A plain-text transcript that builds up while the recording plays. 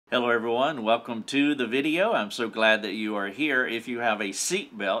Hello everyone, welcome to the video. I'm so glad that you are here. If you have a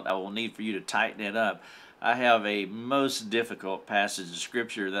seat belt, I will need for you to tighten it up. I have a most difficult passage of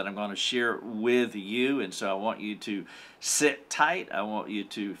scripture that I'm going to share with you, and so I want you to sit tight. I want you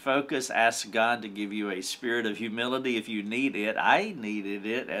to focus, ask God to give you a spirit of humility if you need it. I needed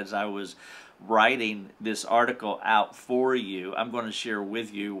it as I was writing this article out for you. I'm going to share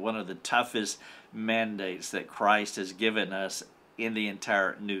with you one of the toughest mandates that Christ has given us in the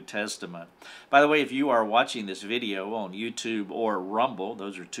entire New Testament. By the way, if you are watching this video on YouTube or Rumble,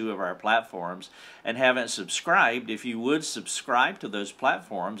 those are two of our platforms, and haven't subscribed, if you would subscribe to those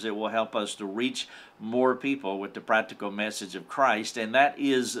platforms, it will help us to reach more people with the practical message of Christ, and that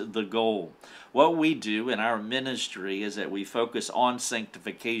is the goal. What we do in our ministry is that we focus on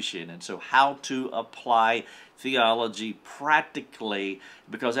sanctification, and so how to apply theology practically,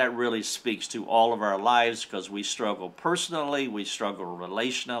 because that really speaks to all of our lives, because we struggle personally, we struggle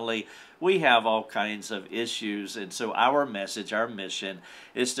relationally, we have all kinds of issues, and so our message, our mission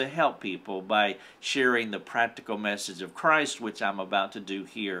is to help people by sharing the practical message of Christ, which I'm about to do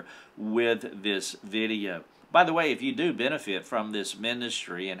here with this video. By the way, if you do benefit from this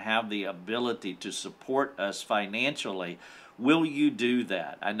ministry and have the ability to support us financially, will you do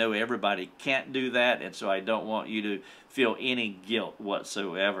that? I know everybody can't do that, and so I don't want you to feel any guilt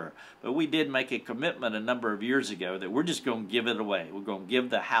whatsoever. But we did make a commitment a number of years ago that we're just going to give it away. We're going to give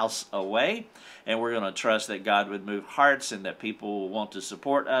the house away, and we're going to trust that God would move hearts and that people will want to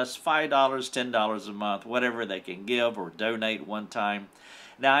support us. $5, $10 a month, whatever they can give or donate one time.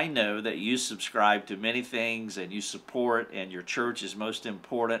 Now, I know that you subscribe to many things and you support, and your church is most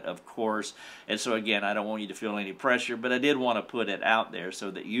important, of course. And so, again, I don't want you to feel any pressure, but I did want to put it out there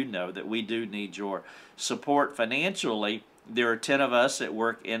so that you know that we do need your support financially. There are 10 of us that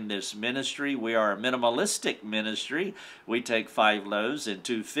work in this ministry. We are a minimalistic ministry. We take 5 loaves and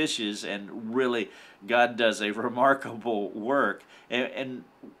 2 fishes, and really, God does a remarkable work. And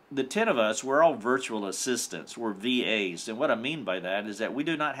the 10 of us, we're all virtual assistants. We're VAs. And what I mean by that is that we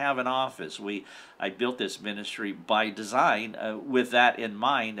do not have an office. I built this ministry by design with that in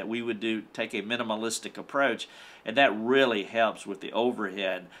mind, that we would take a minimalistic approach. And that really helps with the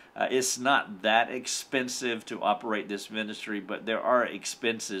overhead. It's not that expensive to operate this ministry, but there are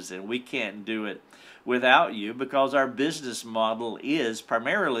expenses, and we can't do it without you, because our business model is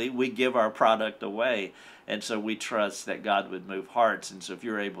primarily we give our product away. And so we trust that God would move hearts. And so if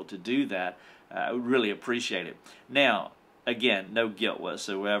you're able to do that, I would really appreciate it. Now, again, no guilt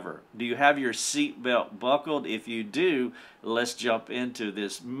whatsoever. Do you have your seatbelt buckled? If you do, let's jump into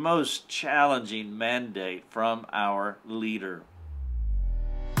this most challenging mandate from our leader.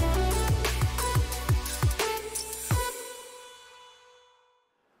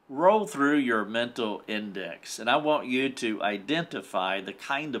 Roll through your mental index, and I want you to identify the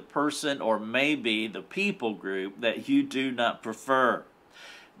kind of person or maybe the people group that you do not prefer.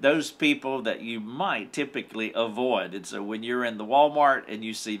 Those people that you might typically avoid. And so when you're in the Walmart and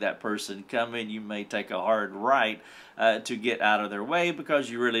you see that person coming, you may take a hard right to get out of their way because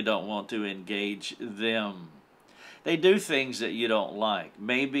you really don't want to engage them. They do things that you don't like.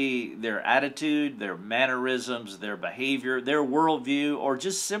 Maybe their attitude, their mannerisms, their behavior, their worldview, or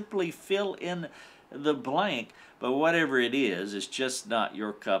just simply fill in the blank. But whatever it is, it's just not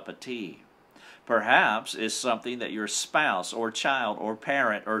your cup of tea. Perhaps it's something that your spouse or child or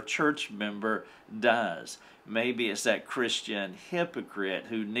parent or church member does. Maybe it's that Christian hypocrite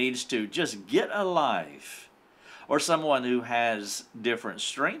who needs to just get a life. Or someone who has different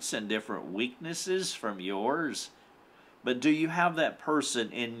strengths and different weaknesses from yours. But do you have that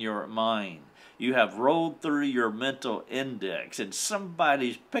person in your mind? You have rolled through your mental index and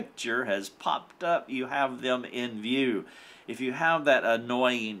somebody's picture has popped up. You have them in view. If you have that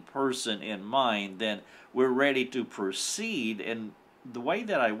annoying person in mind, then we're ready to proceed. And the way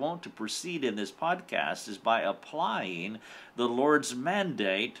that I want to proceed in this podcast is by applying the Lord's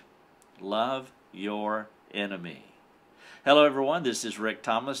mandate, love your enemy. Hello everyone, this is Rick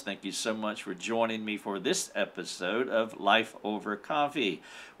Thomas. Thank you so much for joining me for this episode of Life Over Coffee.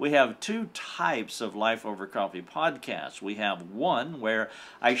 We have 2 types of Life Over Coffee podcasts. We have one where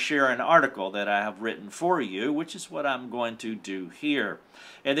I share an article that I have written for you, which is what I'm going to do here.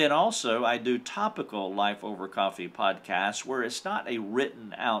 And then also I do topical Life Over Coffee podcasts where it's not a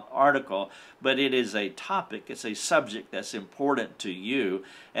written out article, but it is a topic, it's a subject that's important to you.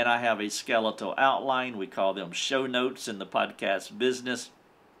 And I have a skeletal outline. We call them show notes in the podcast business.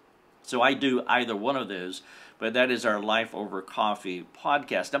 So I do either one of those, but that is our Life Over Coffee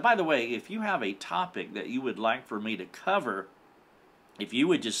podcast. Now, by the way, if you have a topic that you would like for me to cover, if you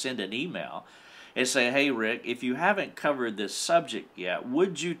would just send an email and say, hey, Rick, if you haven't covered this subject yet,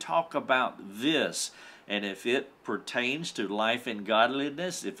 would you talk about this? And if it pertains to life and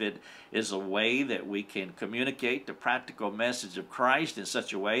godliness, if it is a way that we can communicate the practical message of Christ in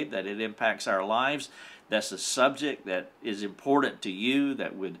such a way that it impacts our lives, that's a subject that is important to you,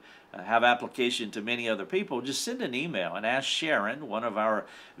 that would have application to many other people, just send an email and ask Sharon, one of our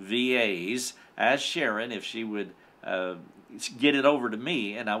VAs, ask Sharon if she would get it over to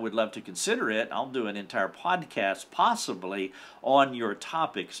me, and I would love to consider it. I'll do an entire podcast possibly on your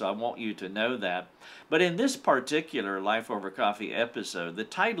topic, so I want you to know that. But in this particular Life Over Coffee episode, the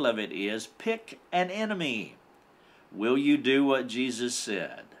title of it is Pick an Enemy. Will you do what Jesus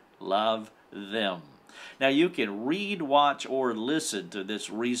said? Love them. Now, you can read, watch, or listen to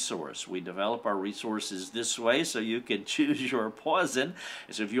this resource. We develop our resources this way so you can choose your poison.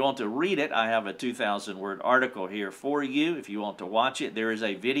 So if you want to read it, I have a 2,000-word article here for you. If you want to watch it, there is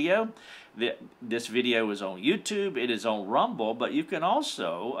a video. This video is on YouTube. It is on Rumble, but you can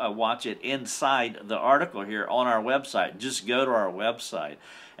also watch it inside the article here on our website. Just go to our website,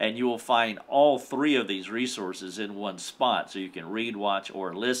 and you will find all three of these resources in one spot, so you can read, watch,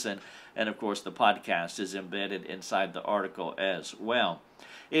 or listen. And of course, the podcast is embedded inside the article as well.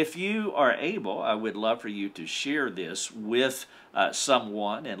 If you are able, I would love for you to share this with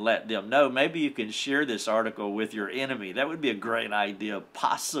someone and let them know. Maybe you can share this article with your enemy. That would be a great idea,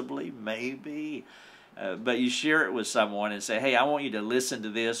 possibly, maybe. But you share it with someone and say, hey, I want you to listen to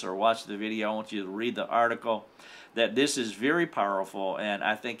this or watch the video. I want you to read the article. That this is very powerful, and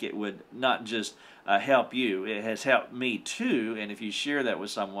I think it would not just help you, it has helped me too, and if you share that with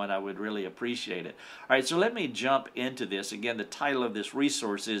someone, I would really appreciate it. All right, so let me jump into this. Again, the title of this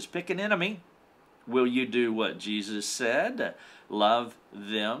resource is Pick an Enemy. Will you do what Jesus said? Love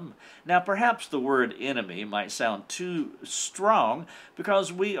them. Now, perhaps the word enemy might sound too strong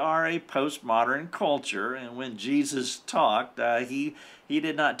because we are a postmodern culture, and when Jesus talked, he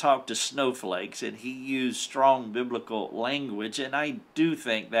did not talk to snowflakes, and he used strong biblical language, and I do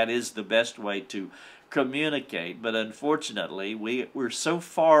think that is the best way to communicate. But unfortunately, we're so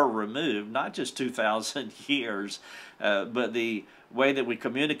far removed, not just 2,000 years, but the way that we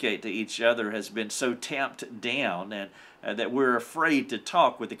communicate to each other has been so tamped down, and that we're afraid to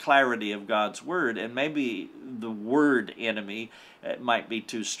talk with the clarity of God's Word. And maybe the word enemy might be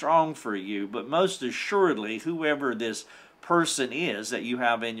too strong for you, but most assuredly, whoever this person is that you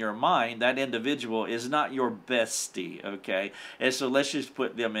have in your mind, that individual is not your bestie, okay? And so let's just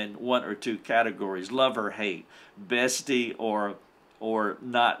put them in one or two categories: love or hate, bestie or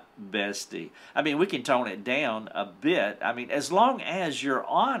not bestie. I mean, we can tone it down a bit. I mean, as long as you're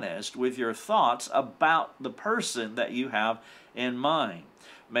honest with your thoughts about the person that you have in mind.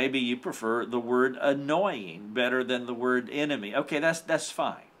 Maybe you prefer the word annoying better than the word enemy. Okay, that's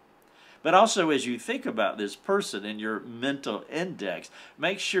fine. But also, as you think about this person in your mental index,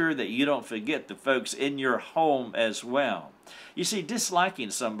 make sure that you don't forget the folks in your home as well. You see,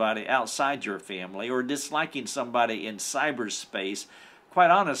 disliking somebody outside your family or disliking somebody in cyberspace, quite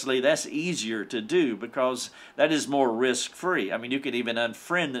honestly, that's easier to do because that is more risk-free. I mean, you can even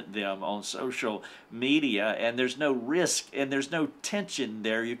unfriend them on social media, and there's no risk and there's no tension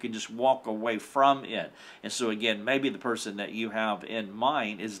there. You can just walk away from it. And so again, maybe the person that you have in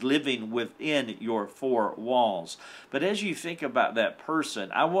mind is living within your four walls. But as you think about that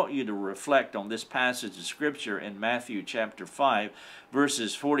person, I want you to reflect on this passage of Scripture in Matthew chapter 5,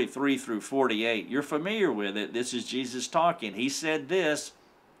 verses 43 through 48. You're familiar with it. This is Jesus talking. He said this,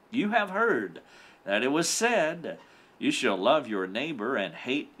 "You have heard that it was said, you shall love your neighbor and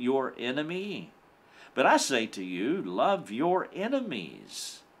hate your enemy. But I say to you, love your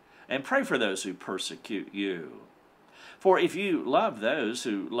enemies and pray for those who persecute you. For if you love those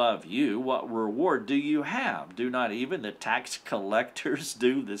who love you, what reward do you have? Do not even the tax collectors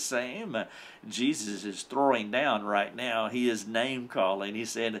do the same?" Jesus is throwing down right now. He is name-calling. He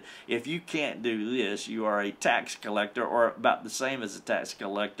said, if you can't do this, you are a tax collector or about the same as a tax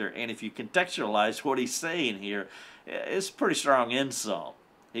collector. And if you contextualize what he's saying here, it's a pretty strong insult.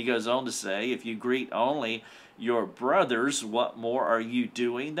 He goes on to say, if you greet only your brothers, what more are you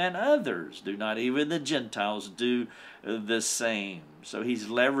doing than others? Do not even the Gentiles do the same? So he's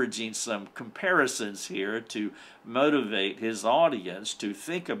leveraging some comparisons here to motivate his audience to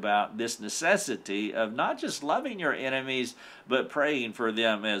think about this necessity of not just loving your enemies, but praying for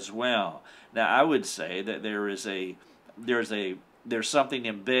them as well. Now, I would say that there's something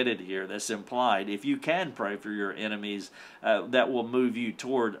embedded here that's implied. If you can pray for your enemies, that will move you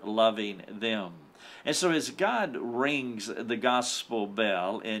toward loving them. And so as God rings the gospel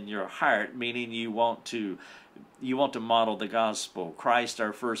bell in your heart, meaning you want to model the gospel. Christ,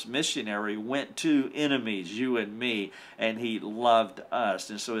 our first missionary, went to enemies, you and me, and he loved us.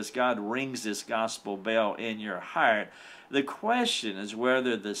 And so as God rings this gospel bell in your heart, the question is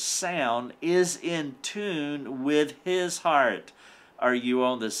whether the sound is in tune with his heart. Are you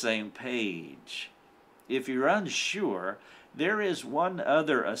on the same page? If you're unsure, there is one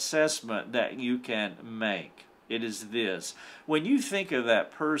other assessment that you can make. It is this: when you think of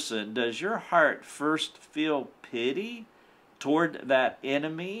that person, does your heart first feel pity toward that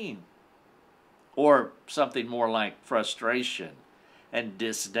enemy, or something more like frustration and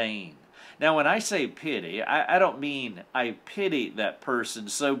disdain? Now, when I say pity, I don't mean I pity that person,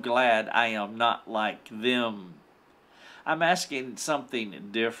 so glad I am not like them. I'm asking something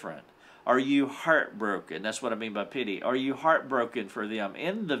different. Are you heartbroken? That's what I mean by pity. Are you heartbroken for them?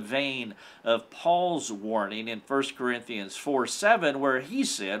 In the vein of Paul's warning in 1 Corinthians 4:7, where he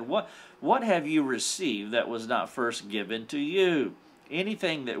said, what have you received that was not first given to you?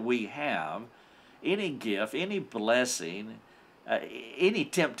 Anything that we have, any gift, any blessing, any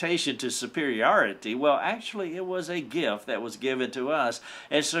temptation to superiority, well, actually it was a gift that was given to us.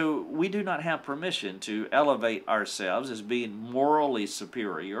 And so we do not have permission to elevate ourselves as being morally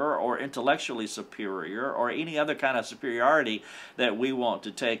superior or intellectually superior or any other kind of superiority that we want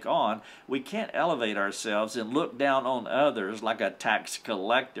to take on. We can't elevate ourselves and look down on others like a tax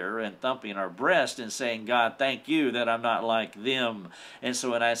collector and thumping our breast and saying, God, thank you that I'm not like them. And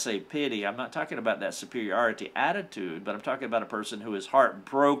so when I say pity, I'm not talking about that superiority attitude, but I'm talking about a person who is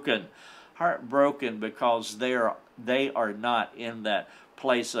heartbroken because they are not in that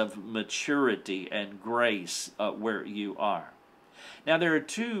place of maturity and grace where you are. Now, there are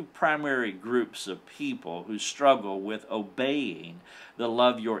two primary groups of people who struggle with obeying the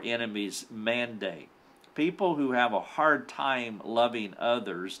love your enemies mandate. People who have a hard time loving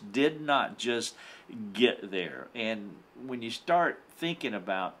others did not just get there. And when you start thinking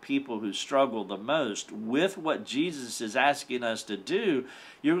about people who struggle the most with what Jesus is asking us to do,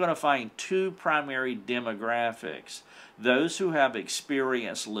 you're going to find two primary demographics. Those who have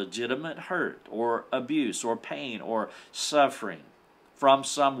experienced legitimate hurt or abuse or pain or suffering from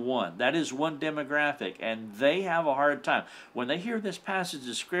someone. That is one demographic, and they have a hard time. When they hear this passage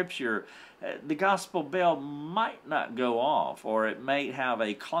of Scripture, the gospel bell might not go off, or it may have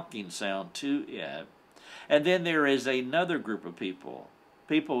a clunking sound to it. And then there is another group of people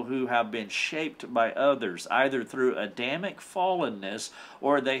who have been shaped by others, either through Adamic fallenness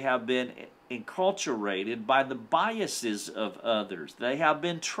or they have been enculturated by the biases of others. They have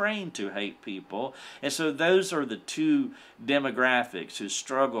been trained to hate people. And so those are the two demographics who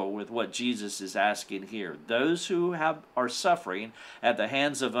struggle with what Jesus is asking here. Those who are suffering at the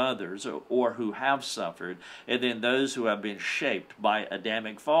hands of others or who have suffered, and then those who have been shaped by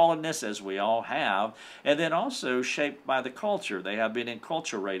Adamic fallenness, as we all have, and then also shaped by the culture. They have been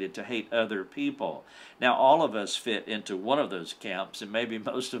enculturated to hate other people. Now, all of us fit into one of those camps, and maybe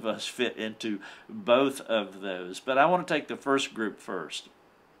most of us fit into both of those. But I want to take the first group first.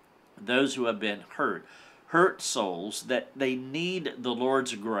 Those who have been hurt souls, that they need the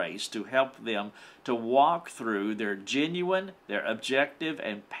Lord's grace to help them to walk through their genuine, their objective,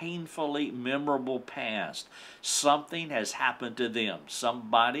 and painfully memorable past. Something has happened to them.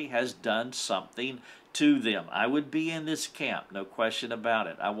 Somebody has done something to them. I would be in this camp, no question about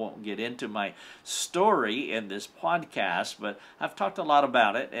it. I won't get into my story in this podcast, but I've talked a lot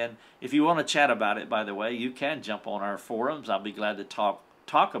about it, and if you want to chat about it, by the way, you can jump on our forums. I'll be glad to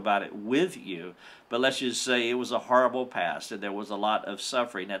talk about it with you. But let's just say it was a horrible past, and there was a lot of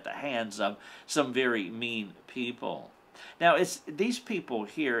suffering at the hands of some very mean people. Now, these people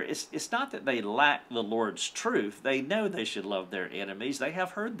here, it's not that they lack the Lord's truth. They know they should love their enemies. They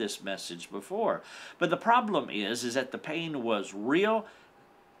have heard this message before. But the problem is that the pain was real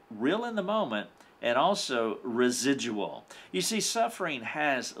in the moment, and also residual. You see, suffering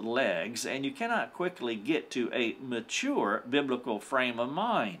has legs, and you cannot quickly get to a mature biblical frame of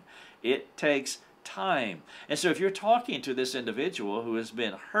mind. It takes time. And so if you're talking to this individual who has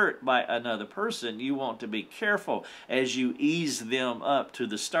been hurt by another person, you want to be careful as you ease them up to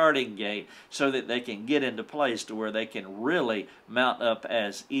the starting gate so that they can get into place to where they can really mount up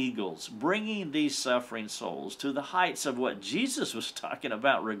as eagles, bringing these suffering souls to the heights of what Jesus was talking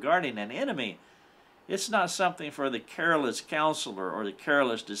about regarding an enemy. It's not something for the careless counselor or the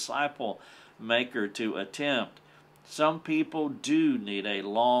careless disciple maker to attempt. Some people do need a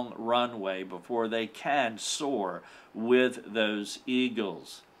long runway before they can soar with those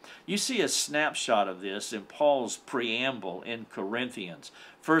eagles. You see a snapshot of this in Paul's preamble in Corinthians,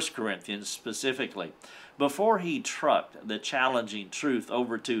 1 Corinthians specifically. Before he trucked the challenging truth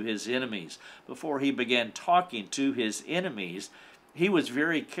over to his enemies, before he began talking to his enemies, he was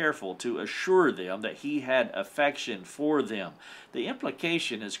very careful to assure them that he had affection for them. The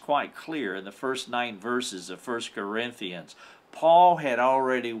implication is quite clear in the first 9 verses of 1 Corinthians. Paul had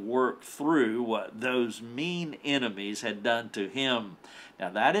already worked through what those mean enemies had done to him. Now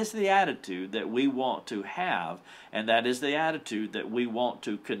that is the attitude that we want to have, and that is the attitude that we want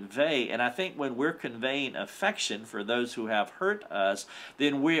to convey. And I think when we're conveying affection for those who have hurt us,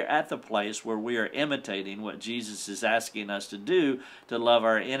 then we're at the place where we are imitating what Jesus is asking us to do, to love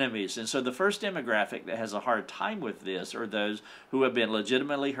our enemies. And so the first demographic that has a hard time with this are those who have been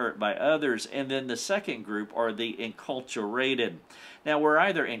legitimately hurt by others, and then the second group are the enculturated. Now, we're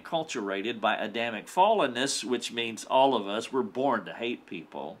either enculturated by Adamic fallenness, which means all of us were born to hate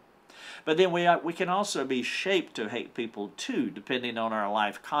people. But then we can also be shaped to hate people too, depending on our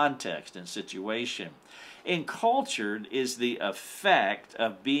life context and situation. Encultured is the effect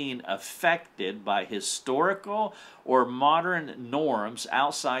of being affected by historical or modern norms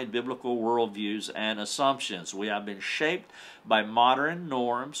outside biblical worldviews and assumptions. We have been shaped by modern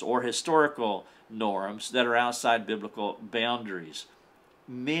norms or historical norms that are outside biblical boundaries.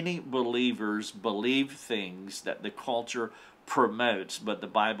 Many believers believe things that the culture promotes, but the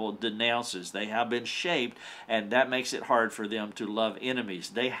Bible denounces. They have been shaped, and that makes it hard for them to love enemies.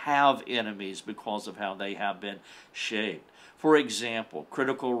 They have enemies because of how they have been shaped. For example,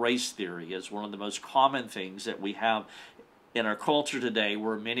 critical race theory is one of the most common things that we have in our culture today,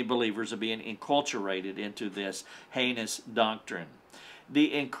 where many believers are being enculturated into this heinous doctrine.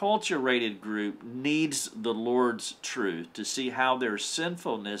 The enculturated group needs the Lord's truth to see how their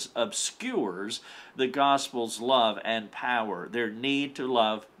sinfulness obscures the gospel's love and power, their need to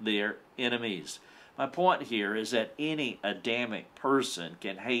love their enemies. My point here is that any Adamic person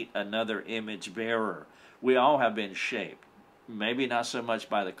can hate another image bearer. We all have been shaped, maybe not so much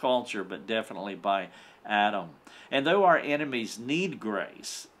by the culture, but definitely by Adam. And though our enemies need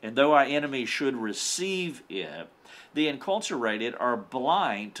grace, and though our enemies should receive it, the enculturated are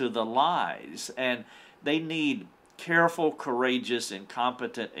blind to the lies, and they need careful, courageous, and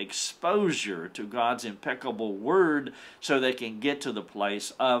competent exposure to God's impeccable word so they can get to the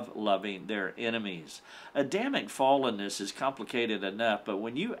place of loving their enemies. Adamic fallenness is complicated enough, but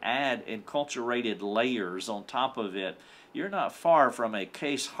when you add enculturated layers on top of it, you're not far from a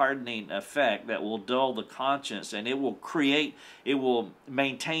case-hardening effect that will dull the conscience, and it will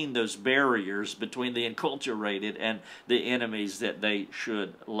maintain those barriers between the enculturated and the enemies that they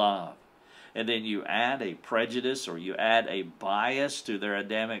should love. And then you add a prejudice or you add a bias to their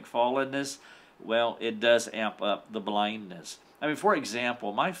Adamic fallenness, well, it does amp up the blindness. I mean, for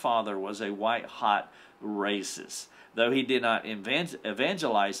example, my father was a white-hot racist. Though he did not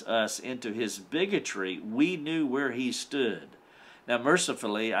evangelize us into his bigotry, we knew where he stood. Now,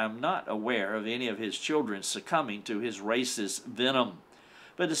 mercifully, I'm not aware of any of his children succumbing to his racist venom.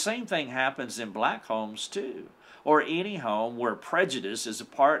 But the same thing happens in black homes, too, or any home where prejudice is a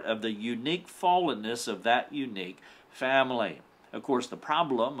part of the unique fallenness of that unique family. Of course, the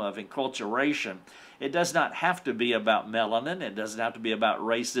problem of enculturation, it does not have to be about melanin. It doesn't have to be about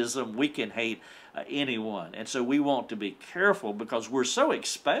racism. We can hate anyone. And so we want to be careful because we're so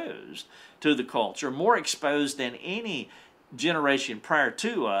exposed to the culture, more exposed than any generation prior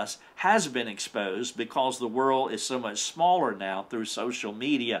to us has been exposed, because the world is so much smaller now through social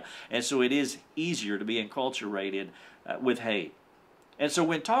media. And so it is easier to be enculturated with hate. And so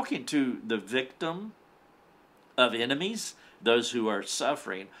when talking to the victim of enemies, those who are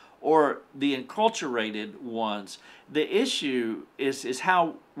suffering, or the enculturated ones, the issue is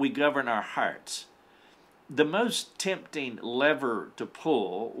how we govern our hearts. The most tempting lever to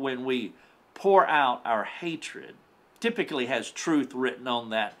pull when we pour out our hatred typically has truth written on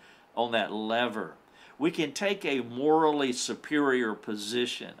that lever. We can take a morally superior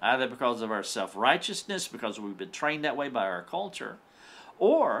position, either because of our self-righteousness, because we've been trained that way by our culture,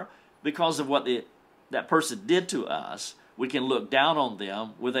 or because of what that person did to us. We can look down on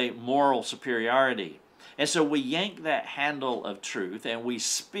them with a moral superiority. And so we yank that handle of truth and we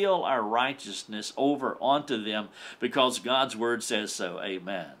spill our righteousness over onto them because God's word says so.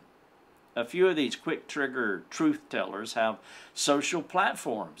 Amen. A few of these quick trigger truth tellers have social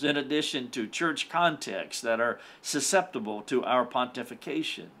platforms in addition to church contexts that are susceptible to our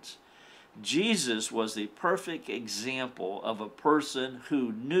pontifications. Jesus was the perfect example of a person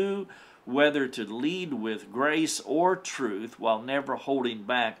who knew whether to lead with grace or truth while never holding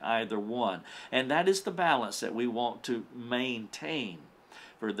back either one. And that is the balance that we want to maintain.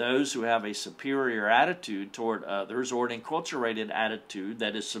 for those who have a superior attitude toward others, or an enculturated attitude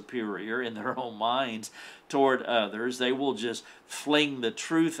that is superior in their own minds toward others, they will just fling the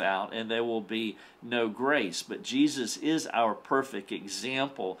truth out and there will be no grace. But Jesus is our perfect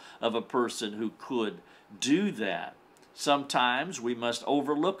example of a person who could do that. Sometimes we must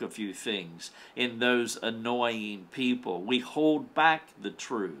overlook a few things in those annoying people. We hold back the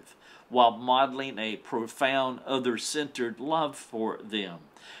truth while modeling a profound other-centered love for them.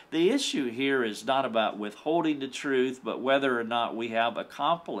 The issue here is not about withholding the truth, but whether or not we have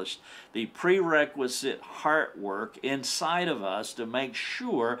accomplished the prerequisite heart work inside of us to make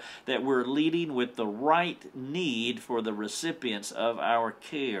sure that we're leading with the right need for the recipients of our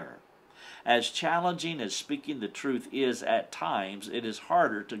care. As challenging as speaking the truth is at times, it is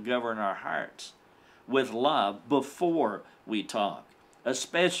harder to govern our hearts with love before we talk,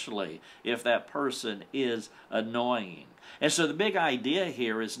 especially if that person is annoying. And so the big idea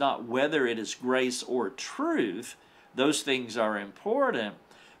here is not whether it is grace or truth. Those things are important.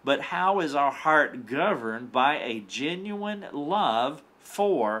 But how is our heart governed by a genuine love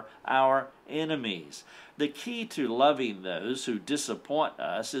for our enemies? The key to loving those who disappoint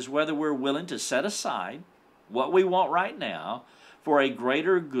us is whether we're willing to set aside what we want right now for a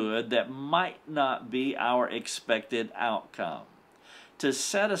greater good that might not be our expected outcome. To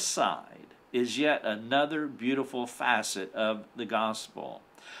set aside is yet another beautiful facet of the gospel.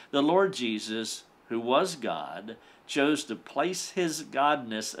 The Lord Jesus, who was God, chose to place his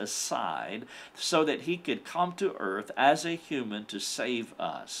godness aside so that he could come to earth as a human to save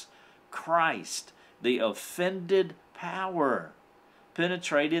us. Christ, the offended power,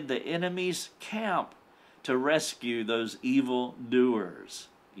 penetrated the enemy's camp to rescue those evil doers,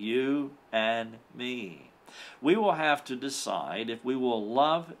 you and me. We will have to decide if we will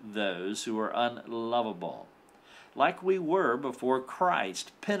love those who are unlovable, like we were before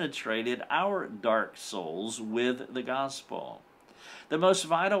Christ penetrated our dark souls with the gospel. The most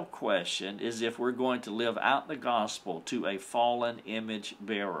vital question is if we're going to live out the gospel to a fallen image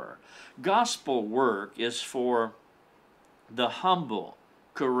bearer. Gospel work is for the humble,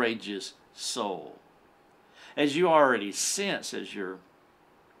 courageous soul. As you already sense as you're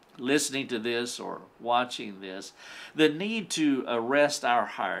listening to this or watching this, the need to arrest our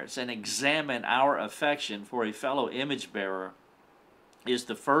hearts and examine our affection for a fellow image bearer is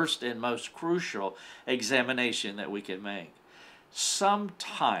the first and most crucial examination that we can make.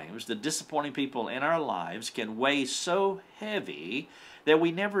 Sometimes the disappointing people in our lives can weigh so heavy that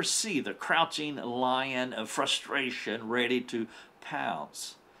we never see the crouching lion of frustration ready to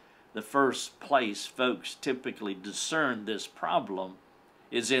pounce. The first place folks typically discern this problem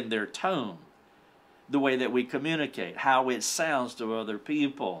is in their tone, the way that we communicate, how it sounds to other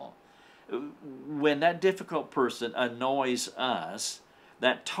people. When that difficult person annoys us,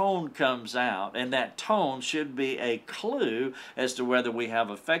 that tone comes out, and that tone should be a clue as to whether we have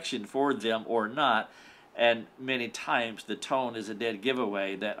affection for them or not. And many times the tone is a dead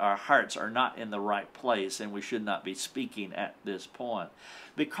giveaway that our hearts are not in the right place and we should not be speaking at this point.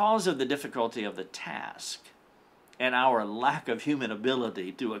 Because of the difficulty of the task and our lack of human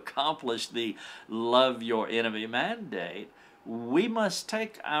ability to accomplish the love your enemy mandate, we must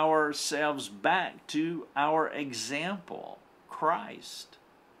take ourselves back to our example, Christ.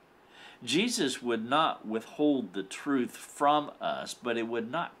 Jesus would not withhold the truth from us, but it would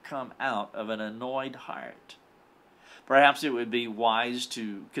not come out of an annoyed heart. Perhaps it would be wise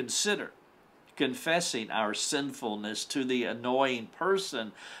to consider confessing our sinfulness to the annoying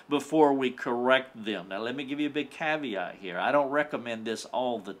person before we correct them. Now, let me give you a big caveat here. I don't recommend this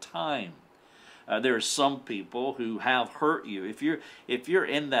all the time. There are some people who have hurt you. If you're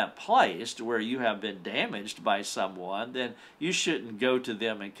in that place where you have been damaged by someone, then you shouldn't go to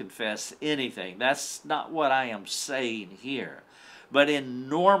them and confess anything. That's not what I am saying here. But in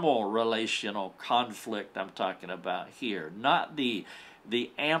normal relational conflict I'm talking about here, not the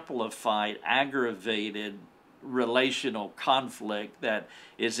amplified, aggravated relational conflict that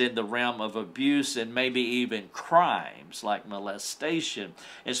is in the realm of abuse and maybe even crimes like molestation.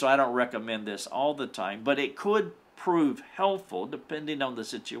 And so I don't recommend this all the time, but it could prove helpful depending on the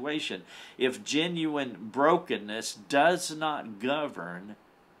situation if genuine brokenness does not govern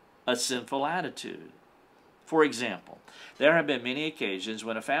a sinful attitude. For example, there have been many occasions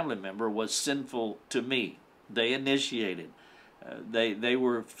when a family member was sinful to me. They initiated. They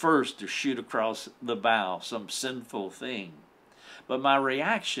were first to shoot across the bow some sinful thing. But my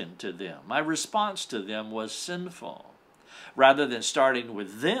reaction to them, my response to them was sinful. Rather than starting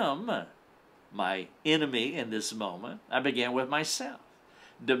with them, my enemy in this moment, I began with myself,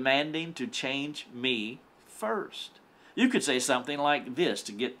 demanding to change me first. You could say something like this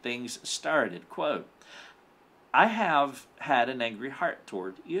to get things started. Quote, I have had an angry heart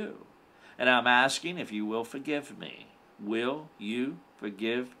toward you, and I'm asking if you will forgive me. Will you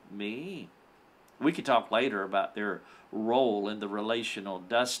forgive me? We could talk later about their role in the relational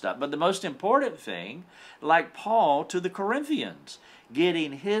dust-up. But the most important thing, like Paul to the Corinthians,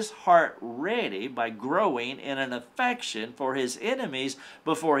 getting his heart ready by growing in an affection for his enemies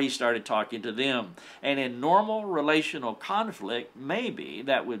before he started talking to them. And in normal relational conflict, maybe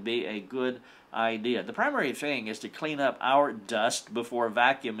that would be a good idea. The primary thing is to clean up our dust before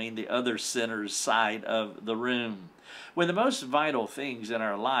vacuuming the other sinner's side of the room. When the most vital things in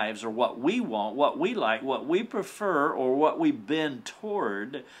our lives are what we want, what we like, what we prefer, or what we bend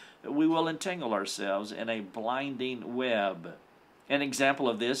toward, we will entangle ourselves in a blinding web. An example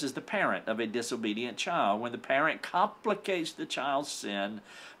of this is the parent of a disobedient child, when the parent complicates the child's sin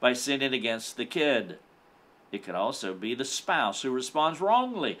by sinning against the kid. It could also be the spouse who responds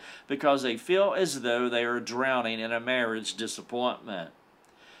wrongly because they feel as though they are drowning in a marriage disappointment.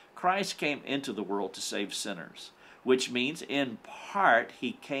 Christ came into the world to save sinners, which means in part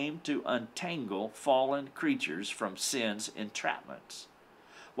he came to untangle fallen creatures from sin's entrapments.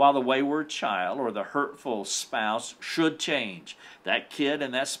 While the wayward child or the hurtful spouse should change, that kid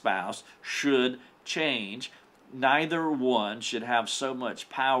and that spouse should change, neither one should have so much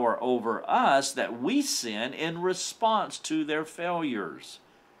power over us that we sin in response to their failures.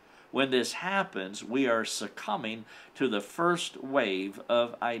 When this happens, we are succumbing to the first wave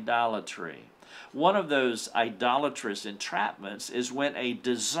of idolatry. One of those idolatrous entrapments is when a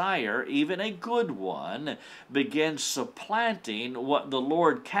desire, even a good one, begins supplanting what the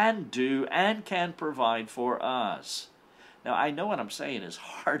Lord can do and can provide for us. Now, I know what I'm saying is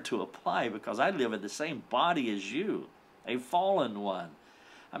hard to apply because I live in the same body as you, a fallen one.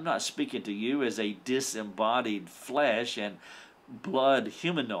 I'm not speaking to you as a disembodied flesh and blood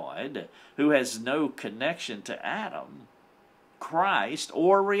humanoid who has no connection to Adam, Christ,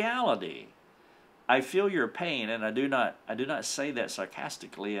 or reality. I feel your pain, and I do not say that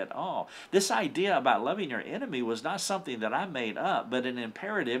sarcastically at all. This idea about loving your enemy was not something that I made up, but an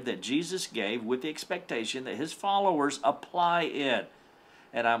imperative that Jesus gave with the expectation that his followers apply it.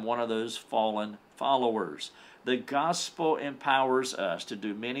 And I'm one of those fallen followers. The gospel empowers us to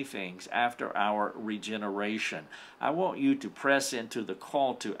do many things after our regeneration. I want you to press into the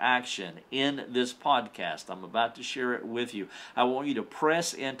call to action in this podcast. I'm about to share it with you. I want you to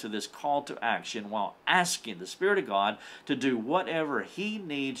press into this call to action while asking the Spirit of God to do whatever he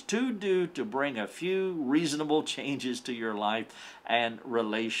needs to do to bring a few reasonable changes to your life and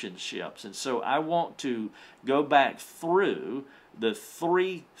relationships. And so I want to go back through the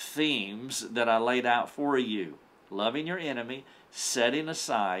three themes that I laid out for you: loving your enemy, setting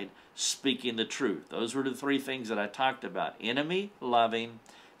aside, speaking the truth. Those were the three things that I talked about: enemy loving,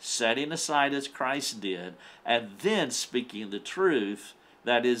 setting aside as Christ did, and then speaking the truth.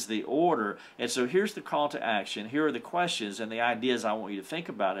 That is the order. And so here's the call to action. Here are the questions and the ideas I want you to think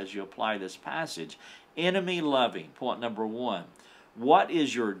about as you apply this passage. Enemy loving, point number one. What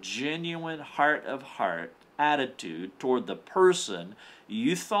is your genuine heart of heart attitude toward the person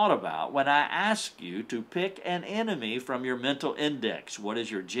you thought about when I asked you to pick an enemy from your mental index? What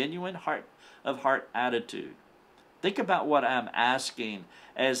is your genuine heart of heart attitude? Think about what I'm asking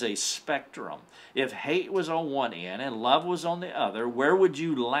as a spectrum. If hate was on one end and love was on the other, where would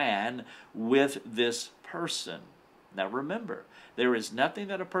you land with this person? Now remember, there is nothing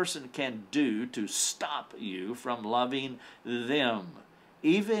that a person can do to stop you from loving them,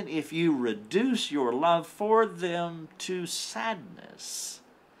 even if you reduce your love for them to sadness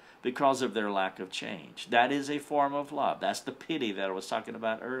because of their lack of change. That is a form of love. That's the pity that I was talking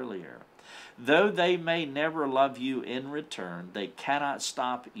about earlier. Though they may never love you in return, they cannot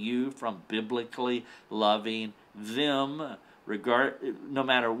stop you from biblically loving them, no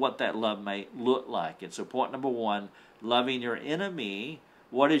matter what that love may look like. And so point number one, loving your enemy.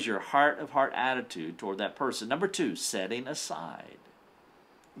 What is your heart of heart attitude toward that person? Number two, setting aside.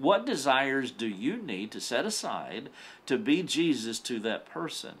 What desires do you need to set aside to be Jesus to that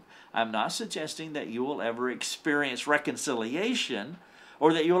person? I'm not suggesting that you will ever experience reconciliation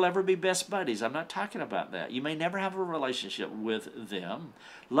or that you will ever be best buddies. I'm not talking about that. You may never have a relationship with them.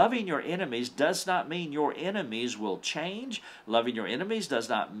 Loving your enemies does not mean your enemies will change. Loving your enemies does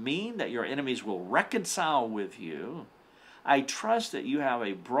not mean that your enemies will reconcile with you. I trust that you have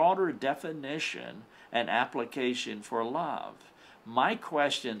a broader definition and application for love. My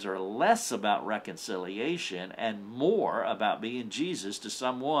questions are less about reconciliation and more about being Jesus to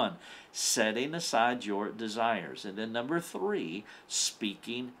someone, setting aside your desires. And then number three,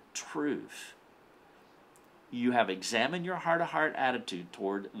 speaking truth. You have examined your heart-to-heart attitude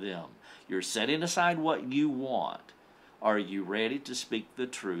toward them. You're setting aside what you want. Are you ready to speak the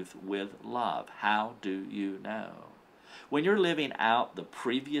truth with love? How do you know? When you're living out the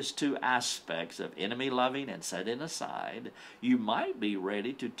previous two aspects of enemy loving and setting aside, you might be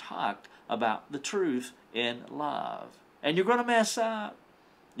ready to talk about the truth in love. And you're going to mess up.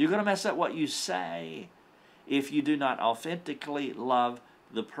 You're going to mess up what you say if you do not authentically love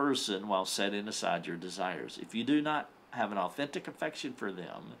the person while setting aside your desires. If you do not have an authentic affection for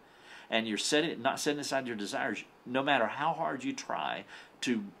them, and you're not setting aside your desires, no matter how hard you try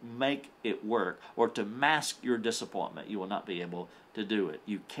to make it work or to mask your disappointment, you will not be able to do it.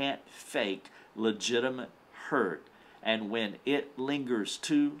 You can't fake legitimate hurt. And when it lingers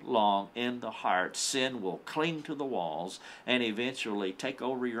too long in the heart, sin will cling to the walls and eventually take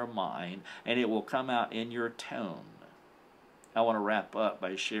over your mind, and it will come out in your tone. I want to wrap up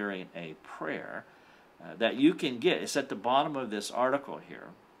by sharing a prayer that you can get. It's at the bottom of this article here.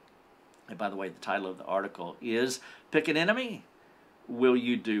 And by the way, the title of the article is Pick an Enemy. Will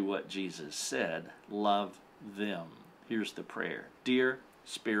you do what Jesus said? Love them. Here's the prayer. Dear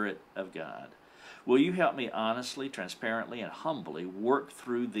Spirit of God, will you help me honestly, transparently, and humbly work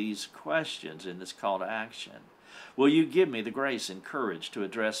through these questions in this call to action? Will you give me the grace and courage to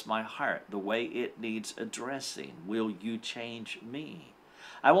address my heart the way it needs addressing? Will you change me?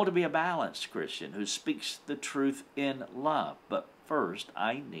 I want to be a balanced Christian who speaks the truth in love, but first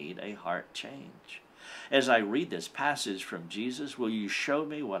I need a heart change. As I read this passage from Jesus, will you show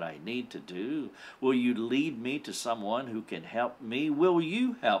me what I need to do? Will you lead me to someone who can help me? Will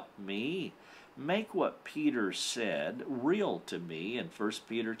you help me? Make what Peter said real to me in 1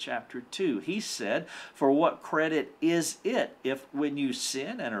 Peter chapter 2. He said, for what credit is it if when you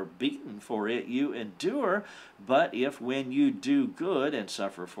sin and are beaten for it you endure, but if when you do good and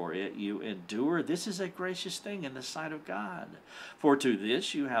suffer for it you endure, this is a gracious thing in the sight of God. For to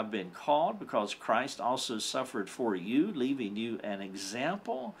this you have been called, because Christ also suffered for you, leaving you an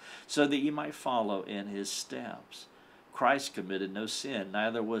example, so that you might follow in his steps. Christ committed no sin,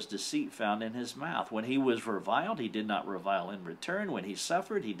 neither was deceit found in his mouth. When he was reviled, he did not revile in return. When he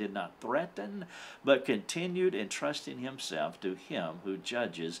suffered, he did not threaten, but continued entrusting himself to him who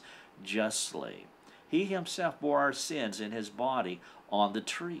judges justly. He himself bore our sins in his body on the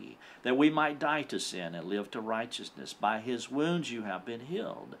tree, that we might die to sin and live to righteousness. By his wounds you have been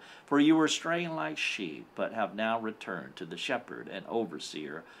healed. For you were straying like sheep, but have now returned to the shepherd and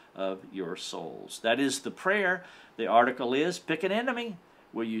overseer of your souls. That is the prayer. The article is, pick an enemy.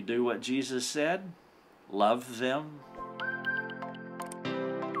 Will you do what Jesus said? Love them.